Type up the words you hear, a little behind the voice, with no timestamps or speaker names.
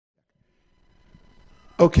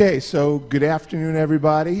Okay, so good afternoon,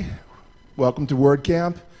 everybody. Welcome to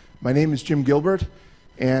WordCamp. My name is Jim Gilbert,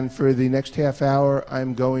 and for the next half hour,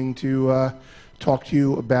 I'm going to talk to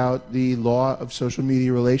you about the law of social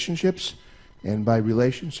media relationships. And by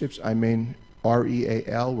relationships, I mean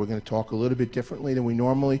R-E-A-L. We're going to talk a little bit differently than we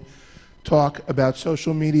normally talk about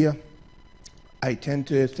social media. I tend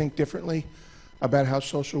to think differently about how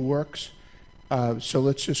social works. So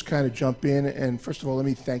let's just kind of jump in. And first of all, let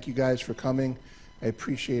me thank you guys for coming. I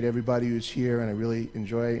appreciate everybody who's here, and I really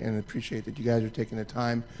enjoy and appreciate that you guys are taking the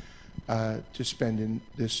time to spend in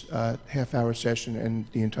this half-hour session and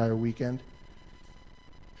the entire weekend.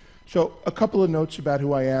 So a couple of notes about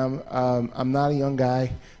who I am. I'm not a young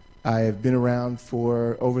guy. I have been around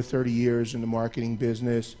for over 30 years in the marketing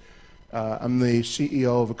business. I'm the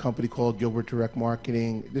CEO of a company called Gilbert Direct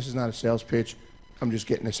Marketing. This is not a sales pitch. I'm just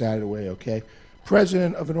getting this out of the way, okay?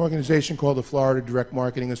 President of an organization called the Florida Direct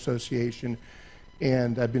Marketing Association.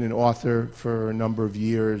 And I've been an author for a number of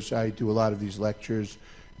years. I do a lot of these lectures,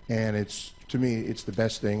 and to me, it's the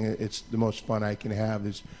best thing. It's the most fun I can have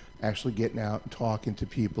is actually getting out and talking to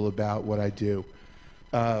people about what I do.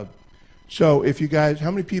 So if you guys,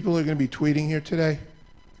 how many people are going to be tweeting here today?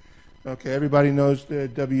 Okay, everybody knows the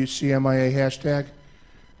WCMIA hashtag.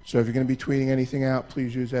 So if you're going to be tweeting anything out,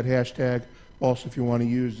 please use that hashtag. Also, if you want to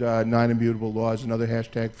use 9 Immutable Laws, another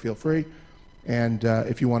hashtag, feel free. And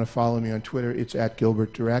if you want to follow me on Twitter, it's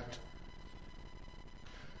 @GilbertDirect.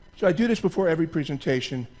 So I do this before every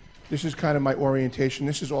presentation. This is kind of my orientation.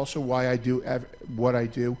 This is also why I do what I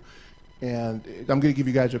do. And I'm going to give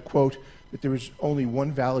you guys a quote that there is only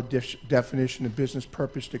one valid definition of business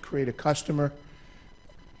purpose: to create a customer.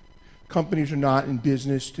 Companies are not in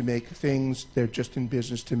business to make things. They're just in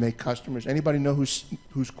business to make customers. Anybody know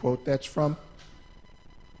whose quote that's from?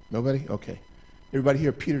 Nobody? Okay. Everybody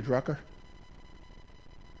hear Peter Drucker?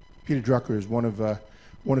 Peter Drucker is one of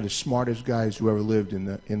the smartest guys who ever lived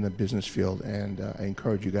in the business field, and I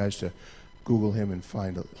encourage you guys to Google him and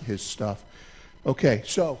find his stuff. Okay,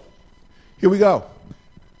 so here we go.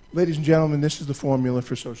 Ladies and gentlemen, this is the formula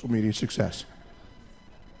for social media success.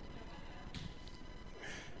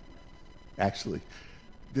 Actually,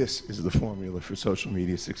 this is the formula for social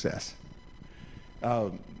media success.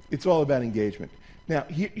 It's all about engagement. Now,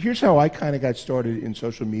 here's how I kind of got started in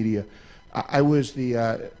social media. I was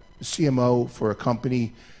the CMO for a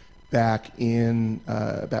company back in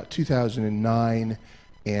about 2009,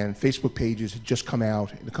 and Facebook pages had just come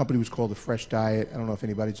out. The company was called The Fresh Diet. I don't know if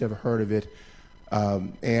anybody's ever heard of it.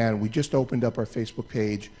 And we just opened up our Facebook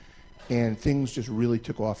page, and things just really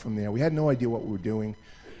took off from there. We had no idea what we were doing,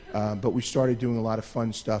 but we started doing a lot of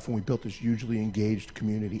fun stuff, and we built this hugely engaged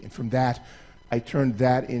community. And from that, I turned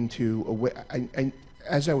that into a way.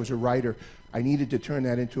 As I was a writer, I needed to turn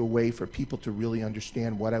that into a way for people to really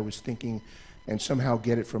understand what I was thinking and somehow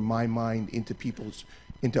get it from my mind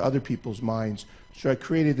into other people's minds. So I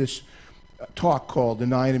created this talk called the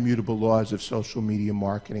 9 Immutable Laws of Social Media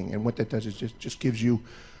Marketing. And what that does is just gives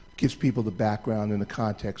people the background and the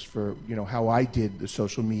context for how I did the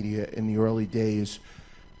social media in the early days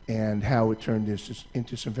and how it turned this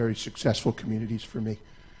into some very successful communities for me.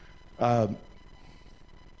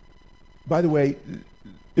 By the way,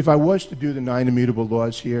 if I was to do the 9 Immutable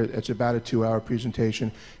Laws here, it's about a 2-hour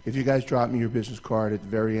presentation. If you guys drop me your business card at the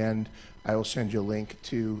very end, I will send you a link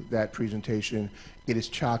to that presentation. It is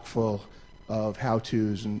chock full of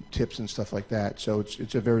how-tos and tips and stuff like that. So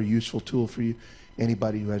it's a very useful tool for you,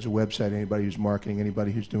 anybody who has a website, anybody who's marketing,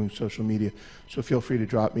 anybody who's doing social media. So feel free to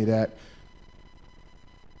drop me that.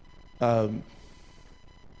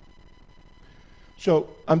 So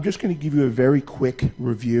I'm just going to give you a very quick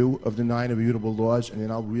review of the 9 Immutable Laws, and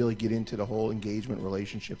then I'll really get into the whole engagement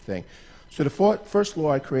relationship thing. So the first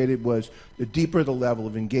law I created was the deeper the level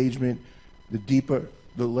of engagement, the deeper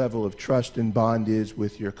the level of trust and bond is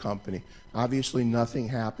with your company. Obviously, nothing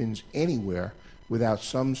happens anywhere without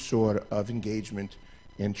some sort of engagement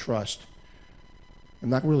and trust.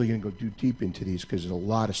 I'm not really going to go too deep into these because there's a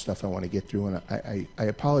lot of stuff I want to get through, and I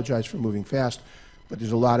apologize for moving fast. But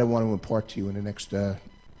there's a lot I want to impart to you in the next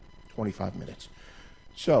 25 minutes.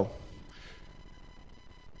 So,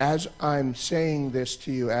 as I'm saying this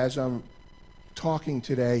to you, as I'm talking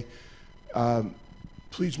today,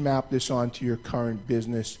 please map this onto your current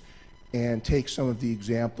business and take some of the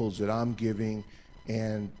examples that I'm giving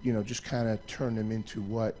and just kind of turn them into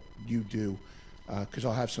what you do, because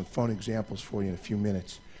I'll have some fun examples for you in a few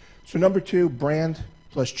minutes. So number 2, brand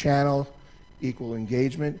plus channel equal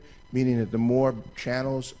engagement. Meaning that the more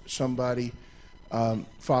channels somebody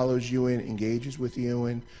follows you in, engages with you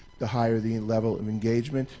in, the higher the level of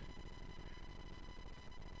engagement.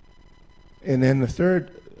 And then the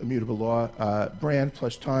third immutable law. Brand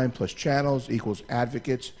plus time plus channels equals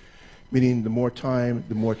advocates, meaning the more time,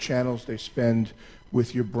 the more channels they spend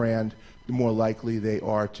with your brand, the more likely they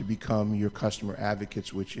are to become your customer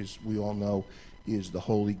advocates, which is, we all know, is the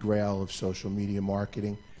holy grail of social media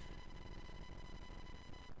marketing.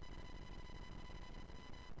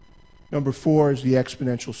 Number 4 is the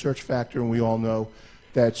exponential search factor, and we all know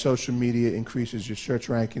that social media increases your search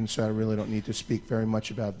rankings, so I really don't need to speak very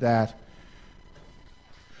much about that.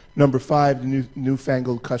 Number 5, the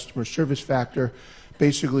newfangled customer service factor.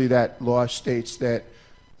 Basically, that law states that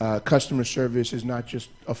customer service is not just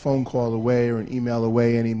a phone call away or an email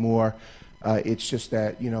away anymore. It's just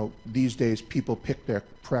that, you know, these days people pick their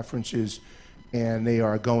preferences, and they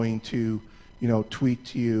are going to, you know, tweet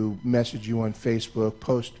to you, message you on Facebook,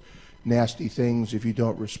 post nasty things if you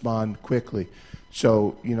don't respond quickly.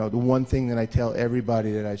 So, you know, the one thing that I tell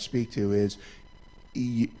everybody that I speak to is,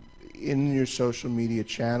 in your social media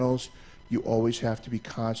channels, you always have to be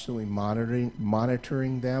constantly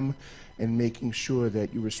monitoring them and making sure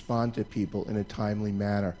that you respond to people in a timely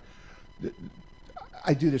manner.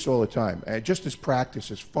 I do this all the time. Just as practice,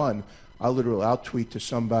 as fun, I'll tweet to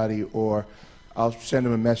somebody, or I'll send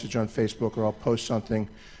them a message on Facebook, or I'll post something,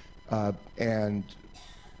 and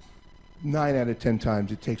 9 out of 10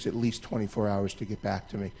 times it takes at least 24 hours to get back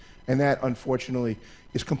to me. And that, unfortunately,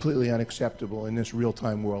 is completely unacceptable in this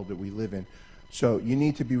real-time world that we live in. So you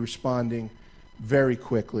need to be responding very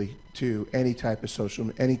quickly to any type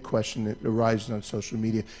of any question that arises on social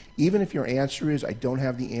media. Even if your answer is, I don't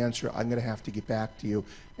have the answer, I'm going to have to get back to you,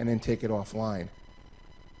 and then take it offline.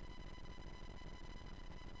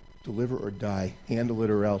 Deliver or die, handle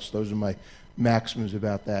it or else. Those are my maxims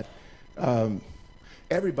about that.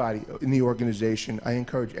 Everybody in the organization, I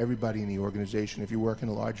encourage everybody in the organization, if you work in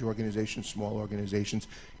a large organization, small organizations,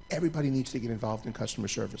 everybody needs to get involved in customer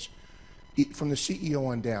service. From the CEO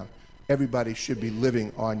on down, everybody should be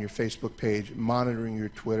living on your Facebook page, monitoring your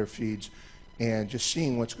Twitter feeds, and just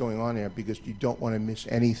seeing what's going on there, because you don't want to miss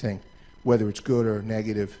anything, whether it's good or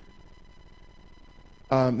negative.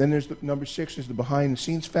 Then there's number 6 is the behind the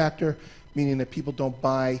scenes factor, meaning that people don't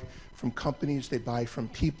buy from companies, they buy from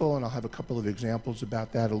people, and I'll have a couple of examples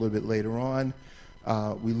about that a little bit later on.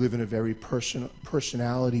 We live in a very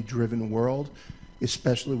personality-driven world,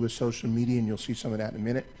 especially with social media, and you'll see some of that in a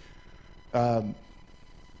minute.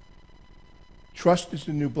 Trust is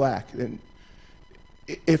the new black. And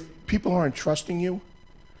if people aren't trusting you,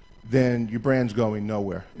 then your brand's going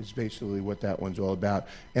nowhere. It's basically what that one's all about.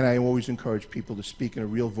 And I always encourage people to speak in a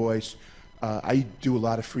real voice. I do a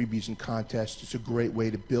lot of freebies and contests. It's a great way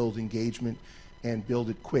to build engagement and build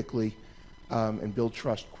it quickly, and build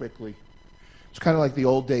trust quickly. It's kind of like the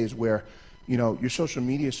old days where, you know, your social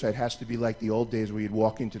media site has to be like the old days where you'd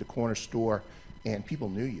walk into the corner store and people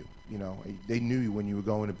knew you. You know, they knew you when you were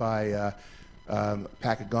going to buy a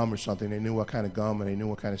pack of gum or something. They knew what kind of gum, and they knew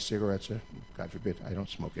what kind of cigarettes. God forbid, I don't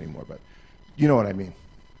smoke anymore, but you know what I mean.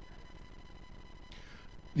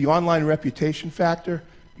 The online reputation factor.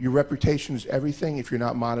 Your reputation is everything. If you're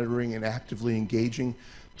not monitoring and actively engaging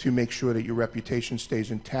to make sure that your reputation stays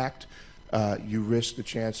intact, you risk the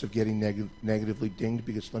chance of getting negatively dinged,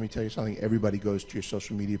 because let me tell you something, everybody goes to your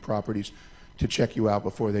social media properties to check you out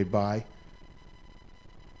before they buy.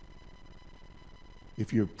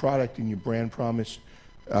 If your product and your brand promise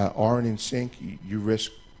aren't in sync, you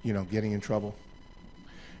risk, you know, getting in trouble.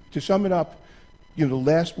 To sum it up, you know,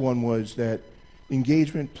 the last one was that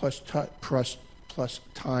engagement plus time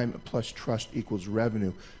plus trust equals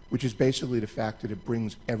revenue, which is basically the fact that it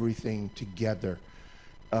brings everything together.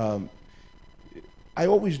 I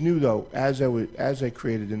always knew, though, as I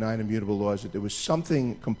created the 9 immutable laws, that there was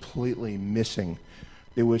something completely missing.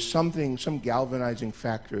 There was some galvanizing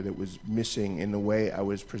factor that was missing in the way I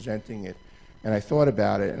was presenting it. And I thought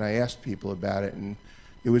about it, and I asked people about it, and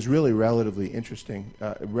it was really relatively interesting,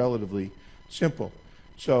 relatively simple.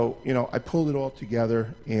 So, you know, I pulled it all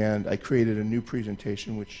together, and I created a new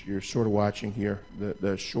presentation, which you're sort of watching here,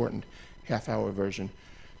 the shortened half-hour version.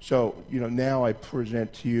 So, you know, now I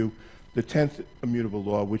present to you the 10th immutable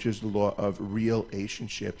law, which is the law of real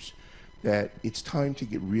relationships, that it's time to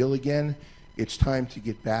get real again. It's time to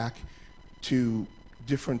get back to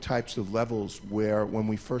different types of levels where, when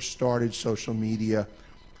we first started social media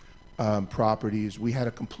properties, we had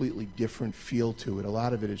a completely different feel to it. A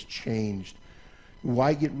lot of it has changed.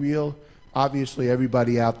 Why get real? Obviously,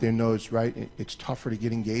 everybody out there knows, right? It's tougher to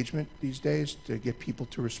get engagement these days, to get people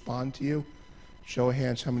to respond to you. Show of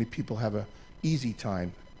hands, how many people have an easy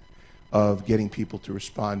time of getting people to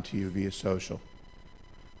respond to you via social?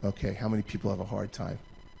 Okay, how many people have a hard time?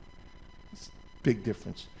 It's a big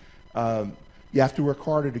difference. You have to work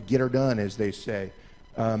harder to get her done, as they say.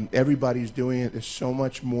 Everybody's doing it. There's so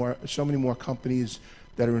many more companies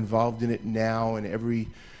that are involved in it now, and every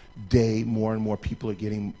day more and more people are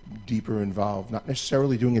getting deeper involved. Not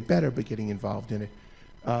necessarily doing it better, but getting involved in it.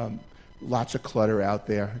 Lots of clutter out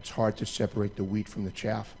there. It's hard to separate the wheat from the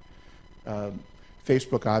chaff.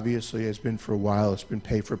 Facebook obviously has been for a while. It's been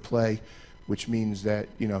pay for play, which means that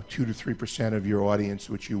 2 to 3% of your audience,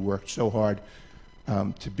 which you worked so hard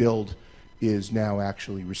to build, is now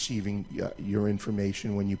actually receiving your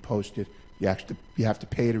information when you post it. You have to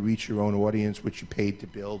pay to reach your own audience, which you paid to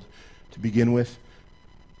build to begin with.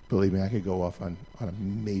 Believe me, I could go off on a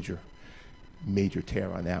major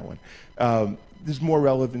tear on that one. There's more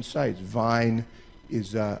relevant sites. Vine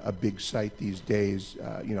is a big site these days.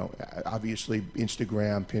 Obviously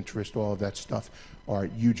Instagram, Pinterest, all of that stuff are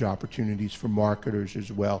huge opportunities for marketers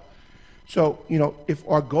as well. So, if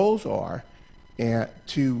our goals are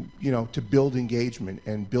to build engagement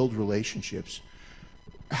and build relationships,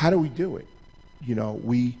 how do we do it?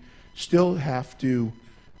 We still have to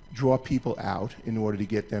draw people out in order to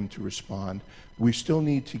get them to respond. We still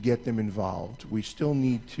need to get them involved. We still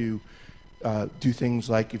need to do things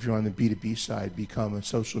like, if you're on the B2B side, become a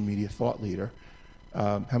social media thought leader.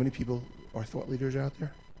 How many people are thought leaders out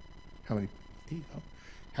there? How many?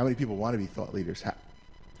 How many people want to be thought leaders?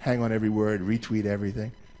 Hang on every word, retweet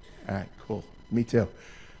everything. All right, cool. Me too.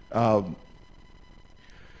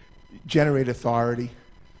 Generate authority.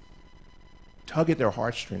 Tug at their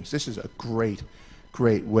heartstrings. This is a great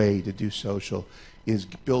way to do social, is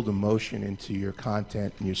build emotion into your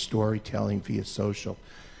content and your storytelling via social.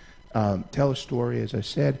 Tell a story, as I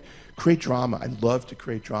said. Create drama. I love to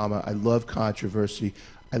create drama. I love controversy.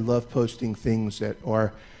 I love posting things that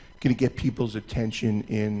are going to get people's attention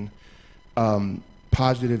in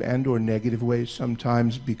positive and or negative ways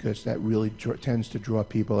sometimes, because that really tends to draw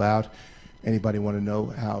people out. Anybody want to know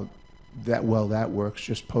how that works?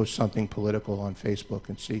 Just post something political on Facebook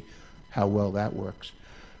and see how well that works.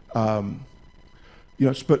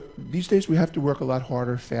 But these days we have to work a lot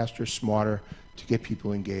harder, faster, smarter to get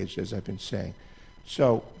people engaged, as I've been saying.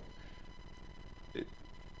 So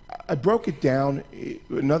I broke it down.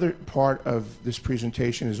 Another part of this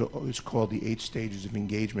presentation is called the 8 stages of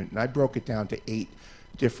engagement, and I broke it down to 8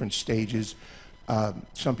 different stages.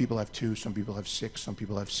 Some people have 2, some people have 6, some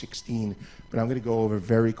people have 16, but I'm going to go over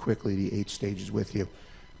very quickly the 8 stages with you.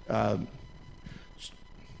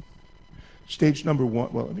 Stage number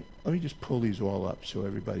 1, well, let me just pull these all up so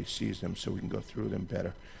everybody sees them so we can go through them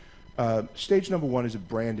better. Stage number 1 is a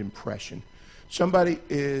brand impression. Somebody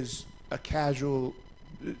is a casual,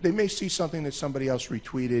 they may see something that somebody else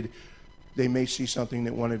retweeted, they may see something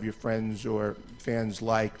that one of your friends or fans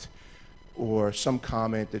liked, or some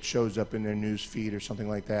comment that shows up in their news feed or something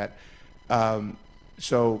like that.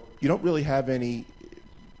 So you don't really have anything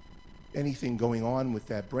going on with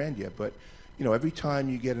that brand yet, but every time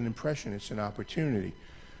you get an impression, it's an opportunity.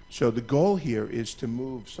 So the goal here is to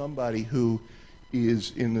move somebody who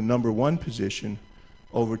is in the number 1 position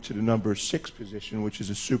over to the number 6 position, which is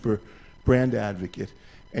a super brand advocate.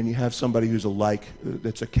 And you have somebody who's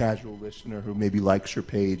that's a casual listener who maybe likes your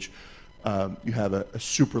page. You have a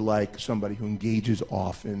super somebody who engages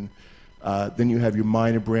often. Then you have your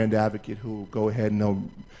minor brand advocate who will go ahead and they'll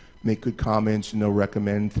make good comments and they'll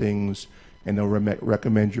recommend things and they'll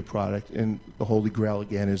recommend your product. And the holy grail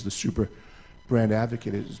again is the super brand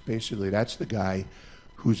advocate. Is basically, that's the guy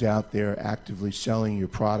who's out there actively selling your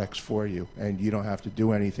products for you, and you don't have to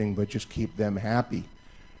do anything but just keep them happy,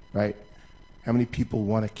 right? How many people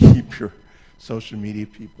want to keep your social media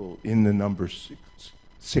people in the number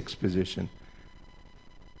 6 position?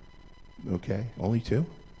 Okay, only 2?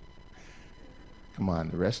 Come on,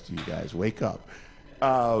 the rest of you guys, wake up.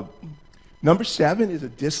 Number 7 is a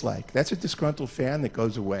dislike. That's a disgruntled fan that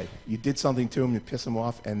goes away. You did something to them, you piss them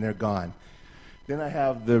off, and they're gone. Then I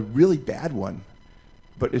have the really bad one,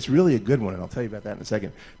 but it's really a good one, and I'll tell you about that in a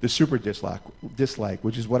second. The super dislike,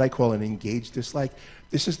 which is what I call an engaged dislike.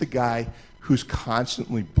 This is the guy who's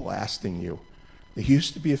constantly blasting you. They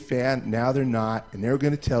used to be a fan, now they're not, and they're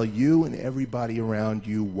going to tell you and everybody around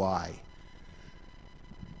you why.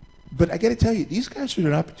 But I got to tell you, these guys are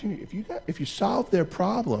an opportunity. If you solve their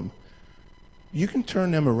problem, you can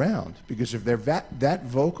turn them around, because if they're that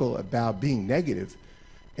vocal about being negative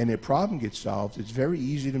and their problem gets solved, it's very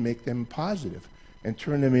easy to make them positive and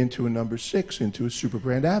turn them into a number 6, into a super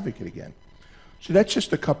brand advocate again. So that's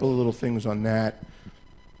just a couple of little things on that.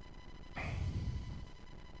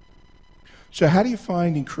 So how do you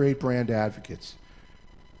find and create brand advocates?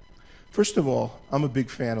 First of all, I'm a big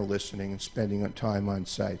fan of listening and spending time on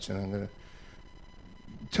sites, and I'm going to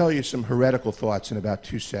tell you some heretical thoughts in about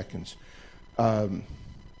 2 seconds.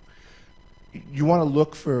 you want to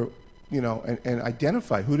look for, and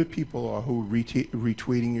identify who the people are who are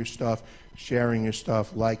retweeting your stuff, sharing your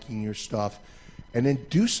stuff, liking your stuff, and then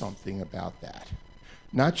do something about that.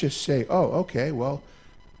 Not just say, oh, okay, well,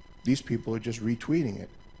 these people are just retweeting it.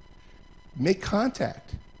 Make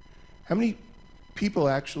contact. How many people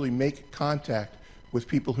actually make contact with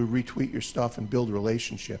people who retweet your stuff and build a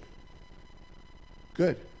relationship?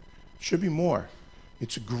 Good. Should be more.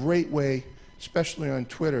 It's a great way, especially on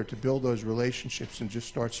Twitter, to build those relationships and just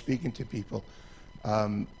start speaking to people.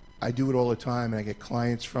 I do it all the time, and I get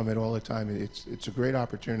clients from it all the time. It's a great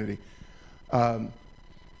opportunity.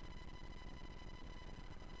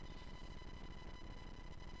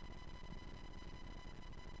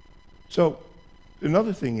 So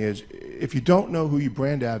another thing is, if you don't know who your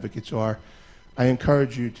brand advocates are, I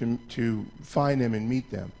encourage you to find them and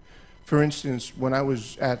meet them. For instance, when I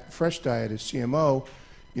was at Fresh Diet as CMO,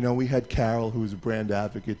 we had Carol, who was a brand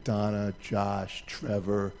advocate, Donna, Josh,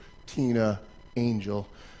 Trevor, Tina, Angel,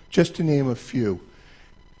 just to name a few.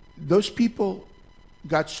 Those people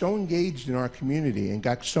got so engaged in our community and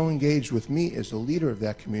got so engaged with me as the leader of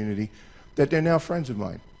that community that they're now friends of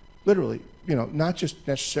mine. Literally, not just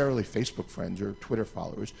necessarily Facebook friends or Twitter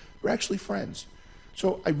followers. We're actually friends.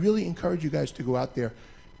 So I really encourage you guys to go out there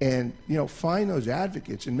and find those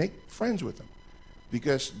advocates and make friends with them,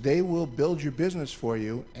 because they will build your business for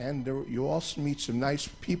you, and you'll also meet some nice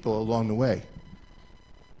people along the way.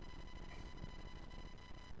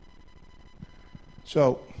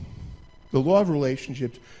 So the law of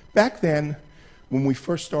relationships. Back then, when we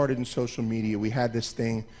first started in social media, we had this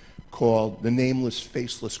thing called the nameless,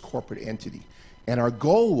 faceless corporate entity. And our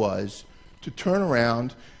goal was to turn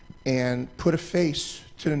around and put a face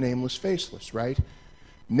to the nameless, faceless, right?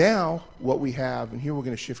 Now, what we have, and here we're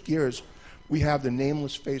going to shift gears, we have the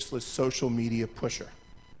nameless, faceless social media pusher.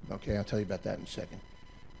 Okay, I'll tell you about that in a second.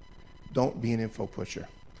 Don't be an info pusher.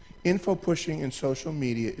 Info pushing in social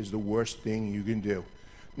media is the worst thing you can do.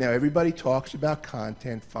 Now, everybody talks about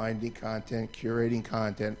content, finding content, curating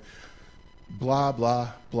content, blah, blah,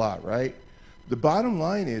 blah, right? The bottom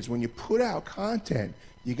line is, when you put out content,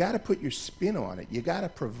 you got to put your spin on it. You got to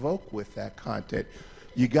provoke with that content.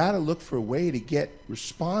 You got to look for a way to get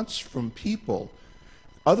response from people.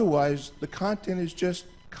 Otherwise, the content is just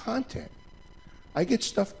content. I get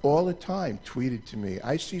stuff all the time tweeted to me.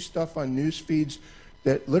 I see stuff on news feeds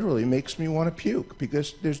that literally makes me want to puke,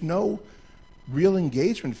 because there's no real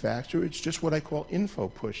engagement factor. It's just what I call info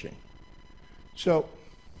pushing. So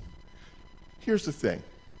here's the thing.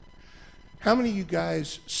 How many of you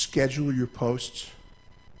guys schedule your posts?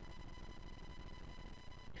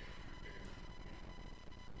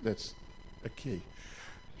 That's a key.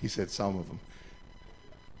 He said some of them.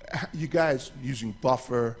 You guys using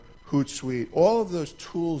Buffer, Hootsuite, all of those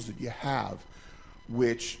tools that you have,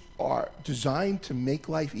 which are designed to make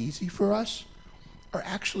life easy for us, are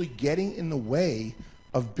actually getting in the way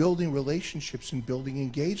of building relationships and building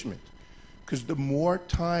engagement. Because the more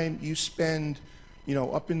time you spend,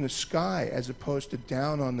 up in the sky as opposed to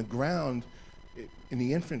down on the ground in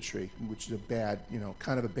the infantry, which is a bad,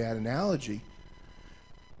 kind of a bad analogy,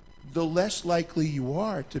 the less likely you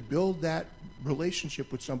are to build that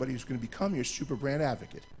relationship with somebody who's going to become your super brand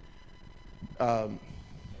advocate.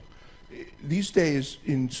 These days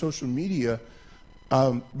in social media,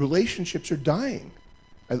 relationships are dying.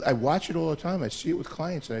 I watch it all the time. I see it with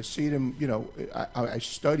clients, and I see them, I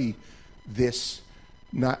study this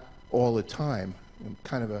not all the time. I'm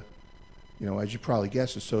kind of a, as you probably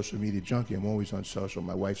guess, a social media junkie. I'm always on social.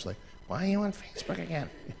 My wife's like, why are you on Facebook again?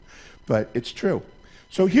 But it's true.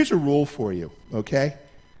 So here's a rule for you, okay?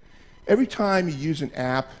 Every time you use an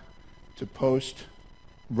app to post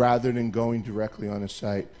rather than going directly on a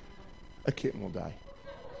site, a kitten will die.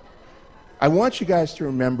 I want you guys to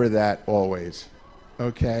remember that always,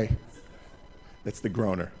 okay? That's the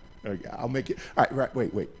groaner. Okay, I'll make it, all right,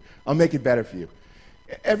 wait. I'll make it better for you.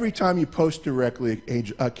 Every time you post directly,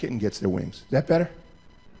 a kitten gets their wings. Is that better?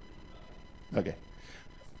 Okay.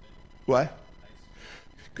 What?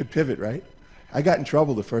 Good pivot, right? I got in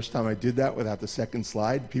trouble the first time I did that without the second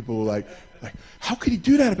slide. People were like, how could he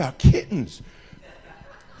do that about kittens?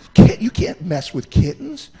 You can't mess with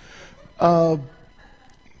kittens. So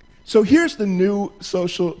here's the new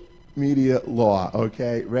social media law,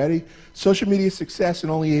 okay? Ready? Social media success in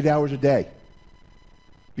only 8 hours a day.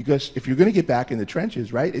 Because if you're going to get back in the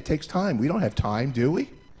trenches, right, it takes time. We don't have time, do we?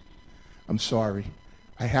 I'm sorry.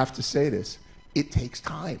 I have to say this. It takes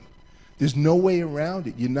time. There's no way around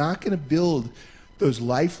it. You're not going to build those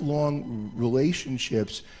lifelong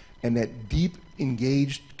relationships and that deep,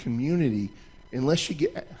 engaged community unless you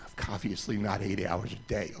get, obviously not 8 hours a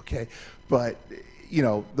day, okay? But you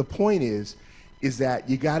know, the point is that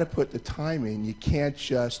you got to put the time in. You can't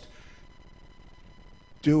just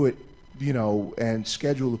do it, you know, and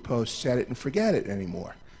schedule a post, set it, and forget it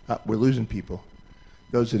anymore. We're losing people.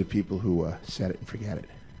 Those are the people who set it and forget it.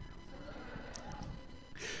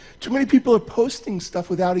 Too many people are posting stuff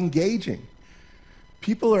without engaging.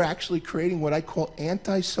 People are actually creating what I call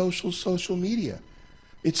antisocial social media.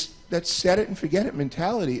 It's that set it and forget it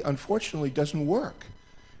mentality, unfortunately, doesn't work.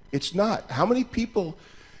 It's not. How many people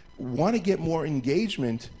want to get more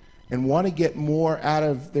engagement and want to get more out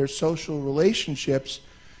of their social relationships?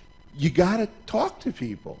 You got to talk to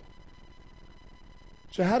people.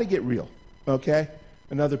 So how to get real, okay?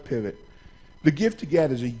 Another pivot. The give to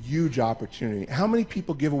get is a huge opportunity. How many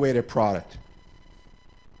people give away their product?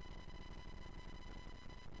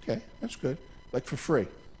 Okay, that's good. Like for free.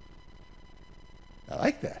 I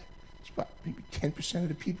like that. It's about maybe 10% of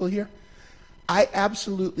the people here. I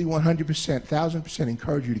absolutely 100%, 1,000%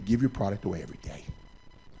 encourage you to give your product away every day.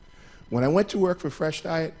 When I went to work for Fresh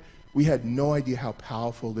Diet, we had no idea how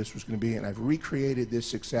powerful this was going to be, and I've recreated this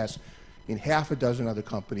success in half a dozen other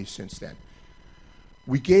companies since then.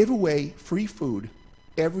 We gave away free food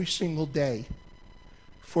every single day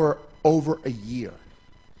for over a year.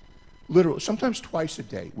 Literally, sometimes twice a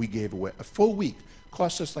day we gave away. A full week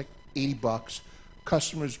cost us like $80.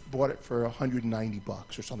 Customers bought it for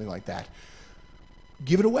 $190 or something like that.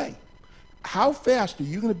 Give it away. How fast are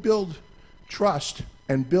you going to build trust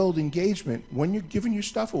and build engagement when you're giving your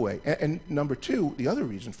stuff away? And number two, the other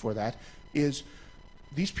reason for that is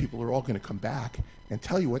these people are all going to come back and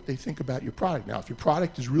tell you what they think about your product. Now, if your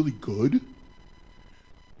product is really good,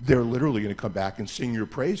 they're literally going to come back and sing your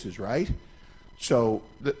praises, right? So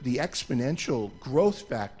the exponential growth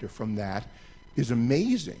factor from that is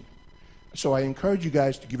amazing. So I encourage you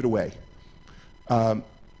guys to give it away.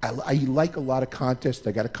 I like a lot of contests.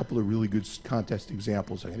 I got a couple of really good contest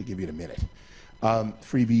examples I'm going to give you in a minute.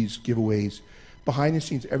 Freebies, giveaways. Behind the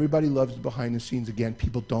scenes, everybody loves the behind the scenes. Again,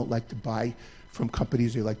 people don't like to buy from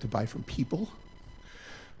companies, they like to buy from people.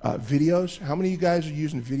 Videos, how many of you guys are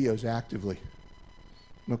using videos actively?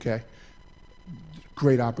 Okay,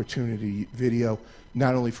 great opportunity, video,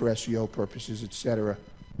 not only for SEO purposes, etc.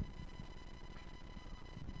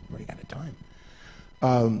 Running out of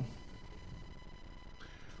time.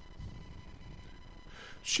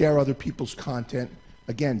 Share other people's content.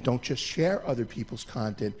 Again, don't just share other people's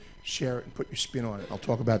content, share it and put your spin on it. I'll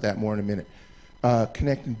talk about that more in a minute.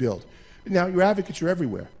 Connect and build. Now, your advocates are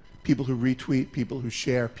everywhere. People who retweet, people who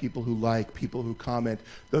share, people who like, people who comment.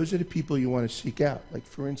 Those are the people you want to seek out. Like,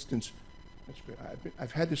 for instance,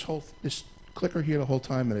 I've had this clicker here the whole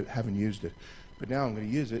time and I haven't used it. But now I'm going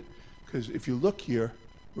to use it because if you look here,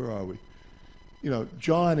 where are we? You know,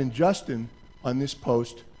 John and Justin on this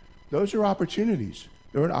post, those are opportunities.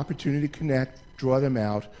 They're an opportunity to connect, draw them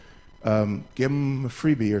out, give them a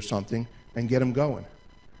freebie or something, and get them going.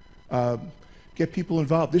 Get people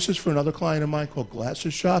involved. This is for another client of mine called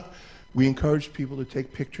Glasses Shop. We encourage people to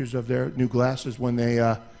take pictures of their new glasses when they,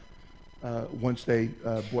 once they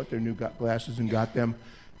bought their new glasses and got them.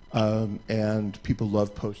 And people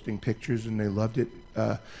love posting pictures, and they loved it.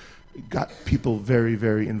 Got people very,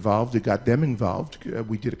 very involved. It got them involved.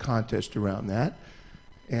 We did a contest around that,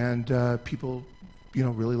 and people, you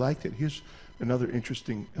know, really liked it. Here's another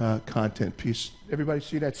interesting content piece. Everybody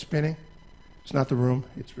see that spinning? It's not the room.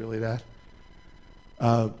 It's really that.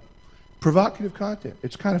 Provocative content.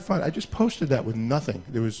 It's kind of fun. I just posted that with nothing.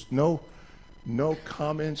 There was no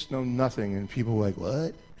comments, no nothing, and people were like,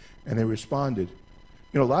 "What?" And they responded.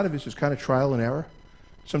 You know, a lot of this is kind of trial and error.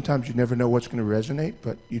 Sometimes you never know what's going to resonate,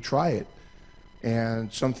 but you try it.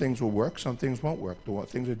 And some things will work, some things won't work. The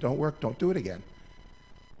things that don't work, don't do it again.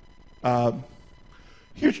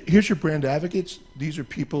 Here's your brand advocates. These are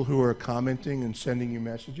people who are commenting and sending you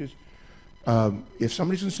messages. If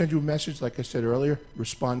somebody's going to send you a message, like I said earlier,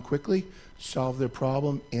 respond quickly, solve their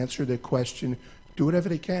problem, answer their question, do whatever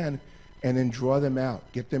they can, and then draw them out,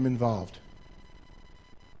 get them involved.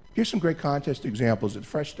 Here's some great contest examples. At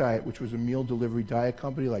Fresh Diet, which was a meal delivery diet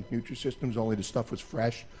company like Nutrisystems, only the stuff was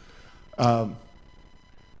fresh.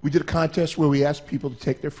 We did a contest where we asked people to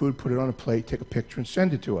take their food, put it on a plate, take a picture, and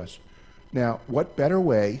send it to us. Now, what better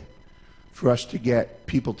way for us to get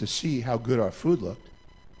people to see how good our food looked,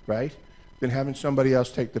 right, than having somebody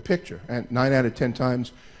else take the picture? And 9 out of 10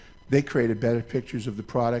 times, they created better pictures of the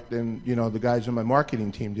product than, you know, the guys on my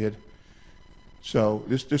marketing team did. So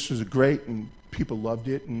this was a great, and people loved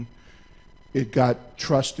it, and it got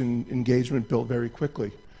trust and engagement built very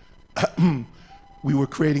quickly. We were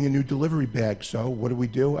creating a new delivery bag, so what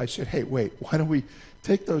do? I said, hey, wait, why don't we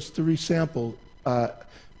take those three samples and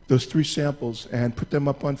put them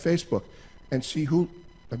up on Facebook? and see who,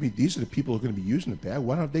 I mean, these are the people who are going to be using the bag.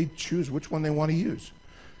 Why don't they choose which one they want to use?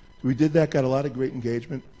 So we did that, got a lot of great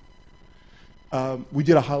engagement. We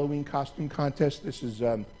did a Halloween costume contest. This is,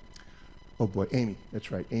 oh boy, Amy.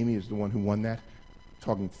 That's right. Amy is the one who won that.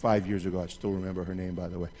 Talking 5 years ago. I still remember her name, by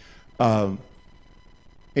the way.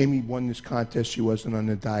 Amy won this contest. She wasn't on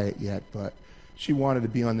the diet yet, but she wanted to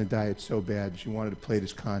be on the diet so bad. She wanted to play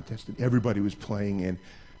this contest that everybody was playing in,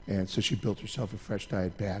 and so she built herself a Fresh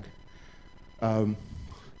Diet bag.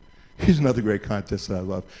 Here's another great contest that I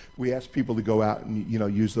love. We asked people to go out and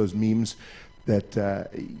use those memes that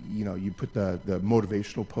you put the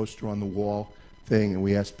motivational poster on the wall thing, and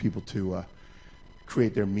we asked people to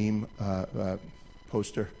create their meme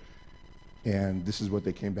poster, and this is what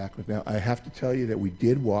they came back with. Now, I have to tell you that we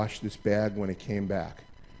did wash this bag when it came back.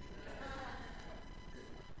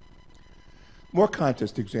 More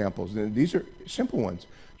contest examples, and these are simple ones.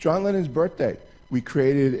 John Lennon's birthday, we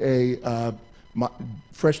created a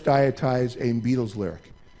Fresh Dietize a Beatles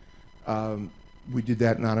lyric. We did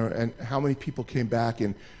that in honor, and how many people came back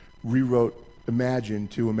and rewrote Imagine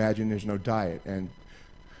to Imagine There's No Diet? And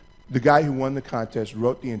the guy who won the contest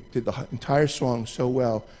did the entire song so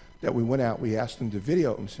well that we went out, we asked him to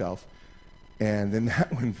video himself, and then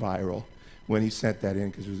that went viral when he sent that in,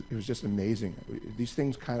 because it was just amazing. These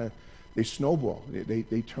things kind of, they snowball.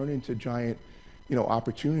 They turn into giant,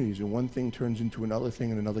 opportunities, and one thing turns into another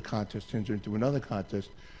thing, and another contest turns into another contest.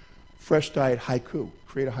 Fresh Diet haiku.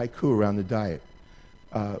 Create a haiku around the diet.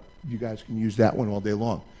 You guys can use that one all day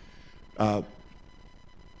long.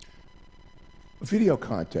 Video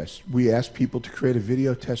contest. We asked people to create a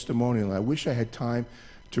video testimonial. I wish I had time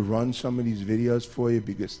to run some of these videos for you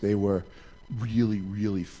because they were really,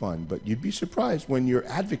 really fun. But you'd be surprised when your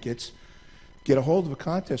advocates get a hold of a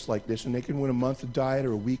contest like this and they can win a month of diet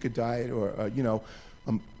or a week of diet or,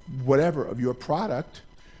 whatever of your product,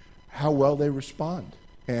 how well they respond.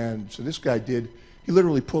 And so this guy did, he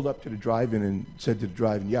literally pulled up to the drive-in and said to the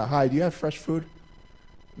drive-in, "Yeah, hi, do you have fresh food?"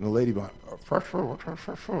 And the lady went, "Fresh food? What's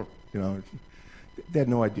fresh food?" They had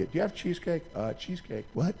no idea. "Do you have cheesecake?" "Cheesecake,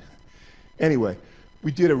 what?" Anyway,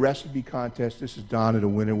 we did a recipe contest. This is Donna, the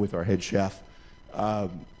winner, with our head chef.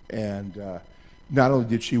 Not only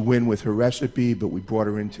did she win with her recipe, but we brought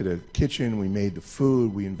her into the kitchen. We made the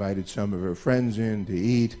food. We invited some of her friends in to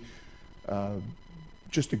eat.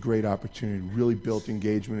 Just a great opportunity. Really built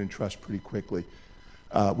engagement and trust pretty quickly.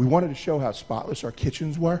 We wanted to show how spotless our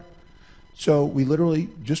kitchens were. So we literally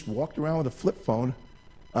just walked around with a flip phone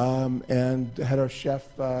and had our chef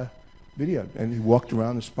videoed. And he walked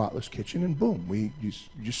around the spotless kitchen, and boom, you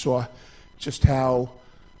just saw just how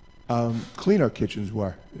clean our kitchens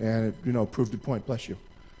were, and it proved the point. Bless you.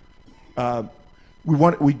 We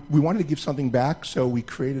wanted to give something back, so we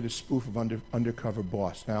created a spoof of Undercover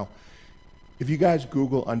Boss. Now, if you guys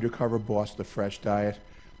Google Undercover Boss, the Fresh Diet,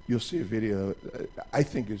 you'll see a video I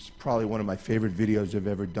think is probably one of my favorite videos I've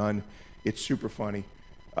ever done. It's super funny,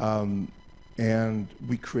 and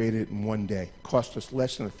we created it in one day. It cost us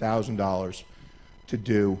less than $1,000 to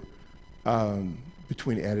do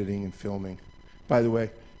between editing and filming. By the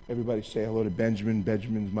way, everybody say hello to Benjamin.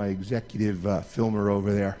 Benjamin's my executive filmer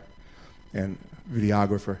over there and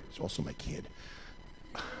videographer. He's also my kid.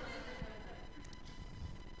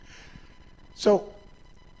 So,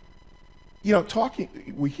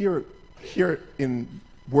 we hear in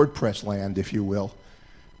WordPress land, if you will,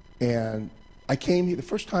 and I came here, the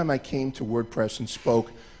first time I came to WordPress and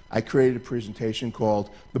spoke, I created a presentation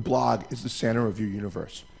called "The Blog is the Center of Your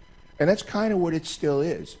Universe." And that's kind of what it still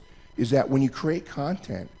is that when you create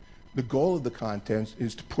content, the goal of the content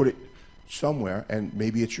is to put it somewhere, and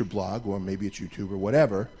maybe it's your blog or maybe it's YouTube or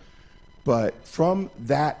whatever, but from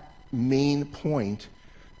that main point,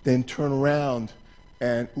 then turn around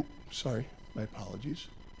and, sorry, my apologies,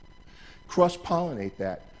 cross-pollinate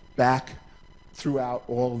that back throughout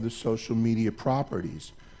all of the social media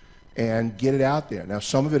properties and get it out there. Now,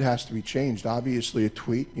 some of it has to be changed. Obviously, a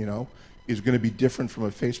tweet, is going to be different from a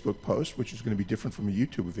Facebook post, which is going to be different from a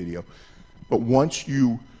YouTube video. But once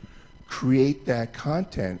you create that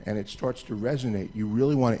content and it starts to resonate, you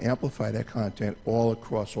really want to amplify that content all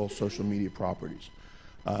across all social media properties.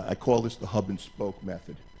 I call this the hub and spoke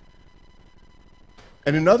method.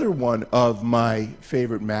 And another one of my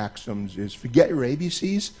favorite maxims is forget your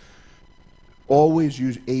ABCs, always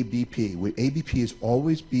use ABP. What ABP is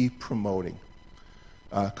always be promoting.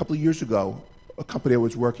 A couple of years ago, a company I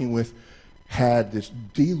was working with had this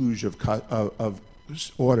deluge of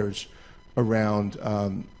orders around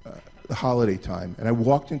the holiday time. And I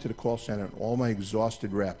walked into the call center and all my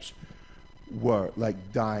exhausted reps were like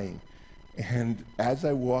dying. And as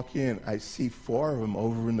I walk in, I see 4 of them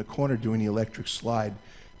over in the corner doing the electric slide.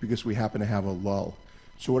 because we happen to have a lull.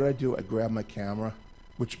 So what do? I grab my camera,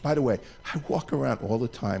 which, by the way, I walk around all the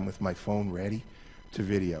time with my phone ready to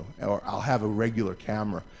video, or I'll have a regular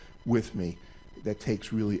camera with me that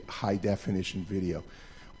takes really high definition video.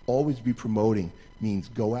 Always be promoting means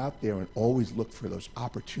go out there and always look for those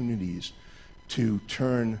opportunities to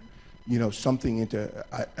turn, you know, something into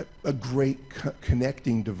a great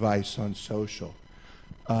connecting device on social.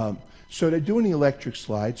 So they're doing the electric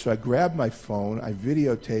slide, so I grab my phone, I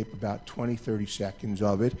videotape about 20, 30 seconds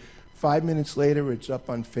of it. 5 minutes later, it's up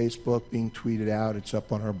on Facebook, being tweeted out, it's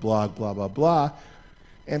up on her blog, blah, blah, blah,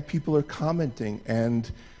 and people are commenting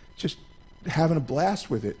and just having a blast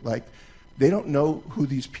with it. Like, they don't know who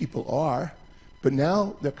these people are, but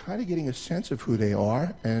now they're kind of getting a sense of who they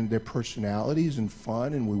are and their personalities and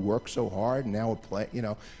fun, and we work so hard, and now we're playing, you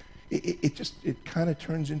know. It kind of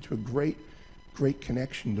turns into a great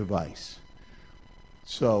connection device.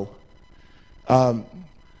 So,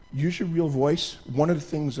 use your real voice. One of the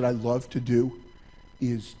things that I love to do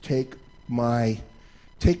is take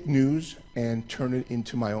news and turn it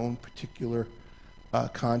into my own particular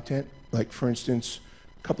content. Like, for instance,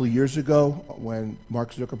 a couple of years ago, when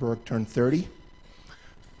Mark Zuckerberg turned 30,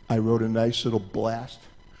 I wrote a nice little blast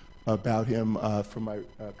about him for my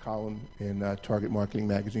column in Target Marketing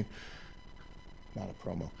Magazine. Not a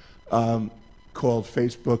promo. Called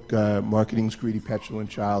Facebook Marketing's Greedy Petulant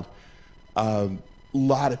Child. A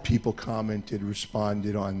lot of people commented,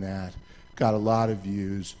 responded on that, got a lot of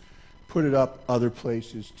views, put it up other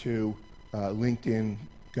places too. LinkedIn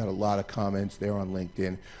got a lot of comments there on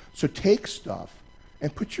LinkedIn. So take stuff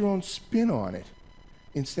and put your own spin on it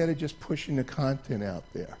instead of just pushing the content out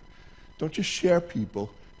there. Don't just share people,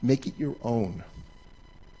 make it your own.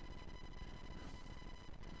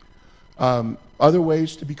 Other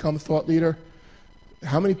ways to become a thought leader.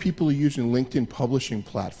 How many people are using LinkedIn publishing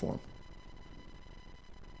platform?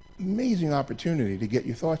 Amazing opportunity to get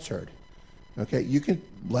your thoughts heard. Okay, you can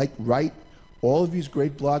write all of these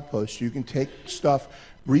great blog posts. You can take stuff,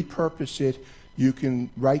 repurpose it. You can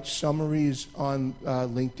write summaries on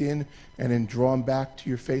LinkedIn and then draw them back to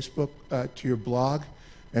your Facebook, to your blog,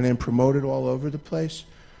 and then promote it all over the place.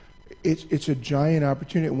 It's a giant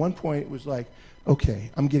opportunity. At one point, it was like, okay,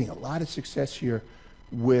 I'm getting a lot of success here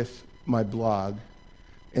with my blog,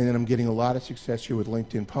 and then I'm getting a lot of success here with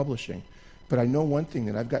LinkedIn publishing. But I know one thing,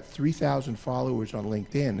 that I've got 3,000 followers on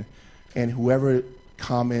LinkedIn, and whoever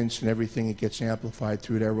comments and everything, it gets amplified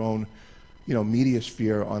through their own, you know, media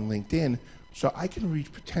sphere on LinkedIn. So I can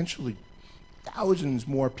reach potentially thousands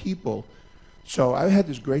more people. So I had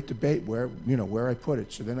this great debate where I put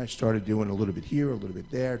it. So then I started doing a little bit here, a little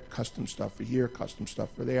bit there, custom stuff for here, custom stuff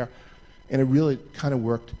for there. And it really kind of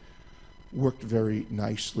worked very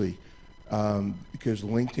nicely. Because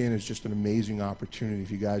LinkedIn is just an amazing opportunity.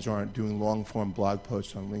 If you guys aren't doing long-form blog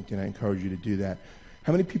posts on LinkedIn, I encourage you to do that.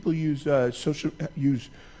 How many people use groups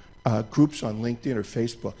on LinkedIn or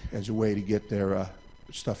Facebook as a way to get their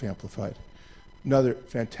stuff amplified? Another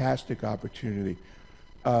fantastic opportunity.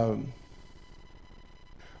 I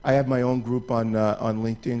have my own group on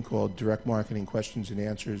LinkedIn called Direct Marketing Questions and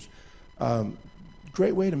Answers.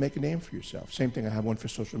 Great way to make a name for yourself. Same thing, I have one for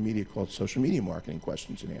social media called Social Media Marketing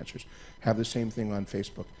Questions and Answers. Have the same thing on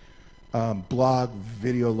Facebook. Blog,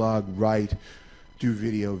 video log, write, do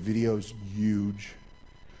video. Video's huge.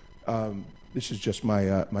 This is just my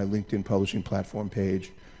LinkedIn publishing platform page.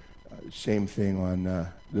 Same thing on,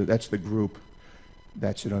 that's the group.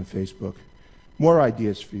 That's it on Facebook. More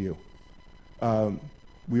ideas for you.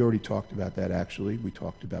 We already talked about that, actually. We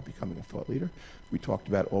talked about becoming a thought leader. We talked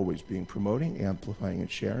about always being promoting, amplifying, and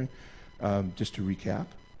sharing. Just to recap,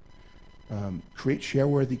 create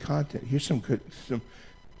share-worthy content. Here's some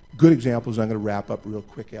good examples. I'm going to wrap up real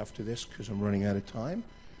quick after this because I'm running out of time,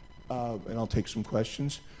 and I'll take some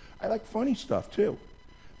questions. I like funny stuff, too.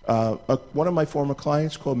 One of my former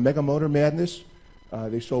clients called Mega Motor Madness.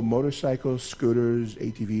 They sold motorcycles, scooters,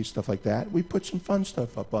 ATVs, stuff like that. We put some fun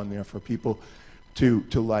stuff up on there for people to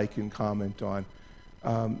like and comment on.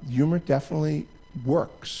 Humor definitely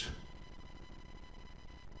works.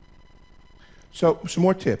 So some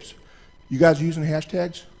more tips. You guys are using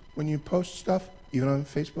hashtags when you post stuff, even on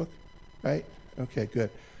Facebook, right? Okay, good.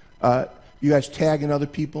 You guys tagging other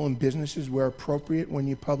people and businesses where appropriate when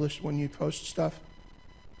you post stuff?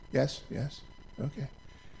 Yes, yes, okay.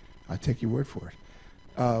 I'll take your word for it.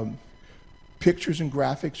 Pictures and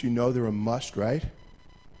graphics, you know they're a must, right?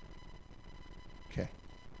 Okay.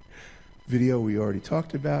 Video we already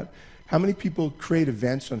talked about. How many people create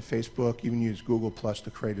events on Facebook, even use Google Plus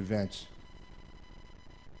to create events?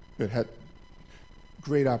 Good.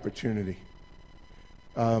 Great opportunity.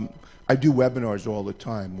 I do webinars all the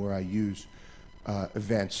time where I use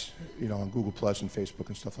events, on Google Plus and Facebook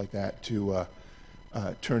and stuff like that to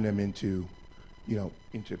turn them into,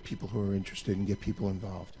 into people who are interested and get people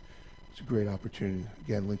involved. It's a great opportunity.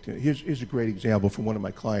 Again, LinkedIn. Here's a great example from one of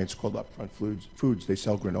my clients called Upfront Foods. They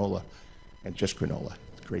sell granola, and just granola.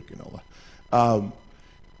 It's great granola.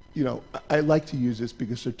 I like to use this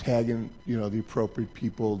because they're tagging, the appropriate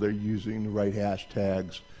people. They're using the right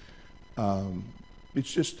hashtags.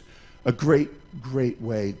 It's just a great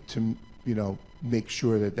way to, make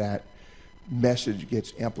sure that message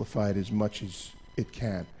gets amplified as much as it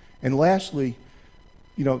can. And lastly,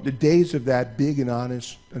 the days of that big and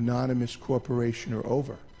honest anonymous corporation are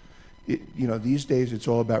over. These days it's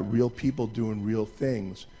all about real people doing real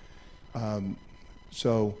things.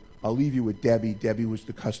 So I'll leave you with Debbie. Debbie was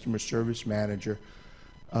the customer service manager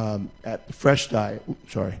at the Fresh Diet.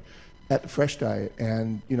 At the Fresh Diet,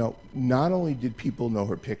 and not only did people know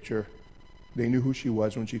her picture, they knew who she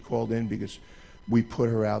was when she called in because we put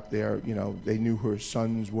her out there. They knew who her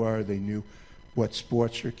sons were. They knew what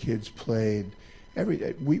sports her kids played.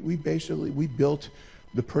 We basically built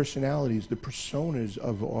the personalities, the personas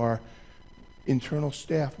of our internal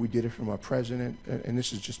staff. We did it from our president, and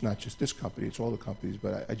this is not just this company, it's all the companies,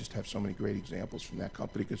 but I just have so many great examples from that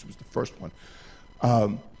company because it was the first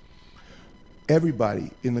one.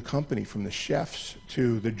 Everybody in the company, from the chefs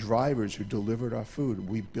to the drivers who delivered our food,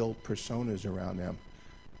 we built personas around them.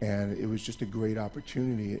 And it was just a great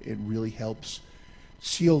opportunity. It really helps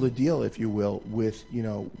seal the deal, if you will, with,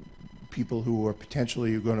 people who are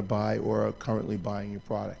potentially going to buy or are currently buying your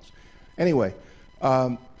products. Anyway,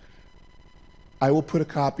 I will put a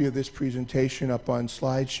copy of this presentation up on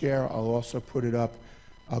SlideShare. I'll also put it up.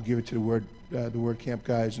 I'll give it to the WordCamp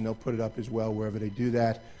guys, and they'll put it up as well wherever they do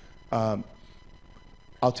that.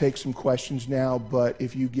 I'll take some questions now, but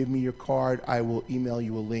if you give me your card, I will email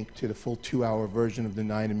you a link to the full 2-hour version of the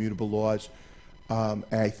 9 Immutable Laws. And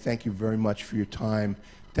I thank you very much for your time.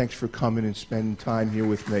 Thanks for coming and spending time here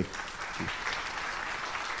with me.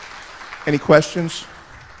 Any questions?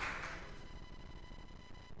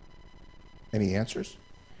 Any answers?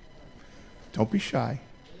 Don't be shy.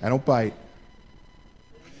 I don't bite.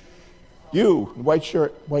 You, white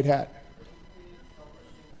shirt, white hat.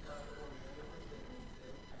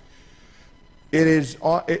 It is,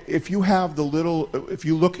 if you have the little, if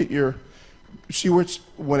you look at your, see where it's,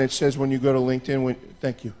 when it says when you go to LinkedIn,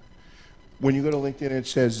 thank you. When you go to LinkedIn, it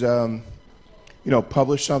says,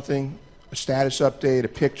 publish something, a status update, a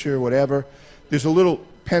picture, whatever. There's a little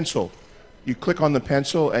pencil. You click on the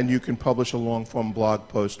pencil and you can publish a long form blog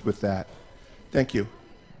post with that. Thank you.